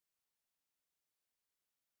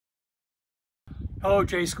Hello,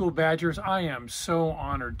 J-School Badgers. I am so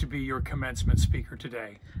honored to be your commencement speaker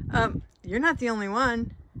today. You're not the only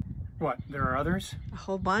one. What, there are others? A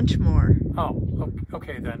whole bunch more. Oh,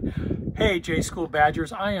 okay then. Hey, J-School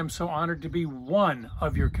Badgers, I am so honored to be one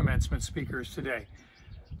of your commencement speakers today.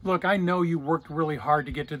 Look, I know you worked really hard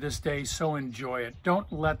to get to this day, so enjoy it.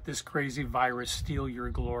 Don't let this crazy virus steal your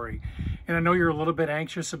glory. And I know you're a little bit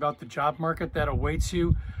anxious about the job market that awaits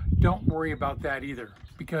you. Don't worry about that either,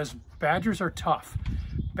 because Badgers are tough.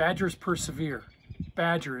 Badgers persevere.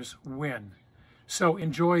 Badgers win. So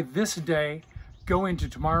enjoy this day, go into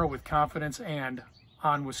tomorrow with confidence, and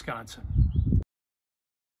on Wisconsin.